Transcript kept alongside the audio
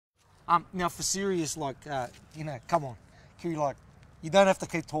Now for serious, like, you know, come on, Kiri, like, you don't have to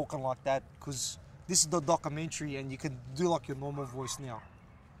keep talking like that because this is the documentary and you can do like your normal voice now.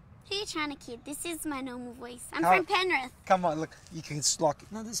 Who are you trying to kid? This is my normal voice. I'm from Penrith. Come on, look, you can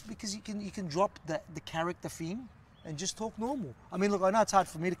like, no, this because you can drop the character thing and just talk normal. I mean, look, I know it's hard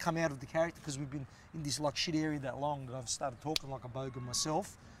for me to come out of the character because we've been in this like shit area that long that I've started talking like a bogan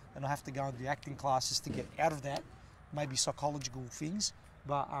myself, and I have to go into acting classes to get out of that, maybe psychological things.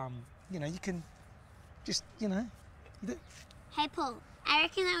 But you know, you can just, you know. Hey Paul, I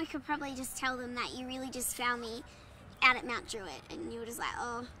reckon that we could probably just tell them that you really just found me out at Mount Druitt, and you were just like,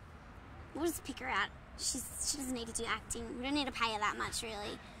 oh, we'll just pick her out. She doesn't need to do acting. We don't need to pay her that much,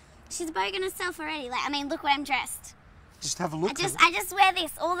 really. She's bogan herself already. Like, I mean, look where I'm dressed. Just have a look. I just wear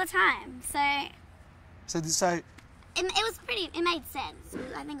this all the time. So it was pretty. It made sense.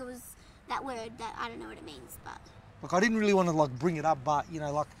 I think it was that word that I don't know what it means, but. Look, I didn't really want to like bring it up, but you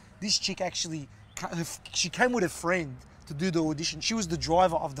know, like this chick actually, she came with a friend to do the audition. She was the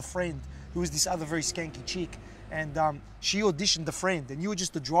driver of the friend, who was this other very skanky chick, and she auditioned the friend, and you were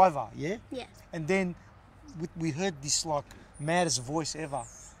just the driver, yeah? Yeah. And then we heard this like maddest voice ever,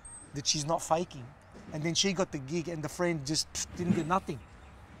 that she's not faking, and then she got the gig, and the friend just didn't get nothing,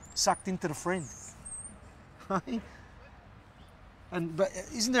 sucked into the friend. But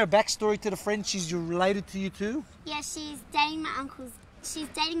isn't there a backstory to the friend? She's related to you too? Yeah, she's dating my uncle's. She's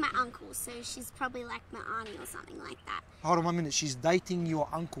dating my uncle, so she's probably like my auntie or something like that. Hold on 1 minute. She's dating your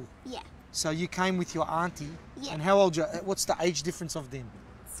uncle. Yeah. So you came with your auntie. Yeah. And how old you? What's the age difference of them?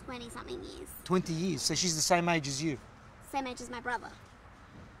 20-something years. 20 years. So she's the same age as you. Same age as my brother.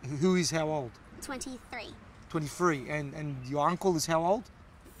 Who is how old? 23. 23. And your uncle is how old?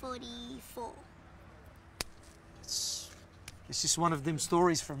 44. It's just one of them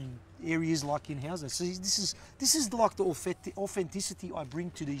stories from areas like in houses. So this is like the authenticity I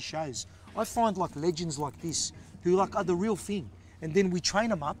bring to these shows. I find like legends like this who like are the real thing, and then we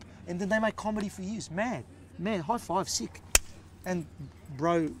train them up, and then they make comedy for years. Mad, high five, sick, and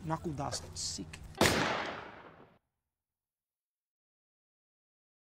bro, knuckle dust, sick.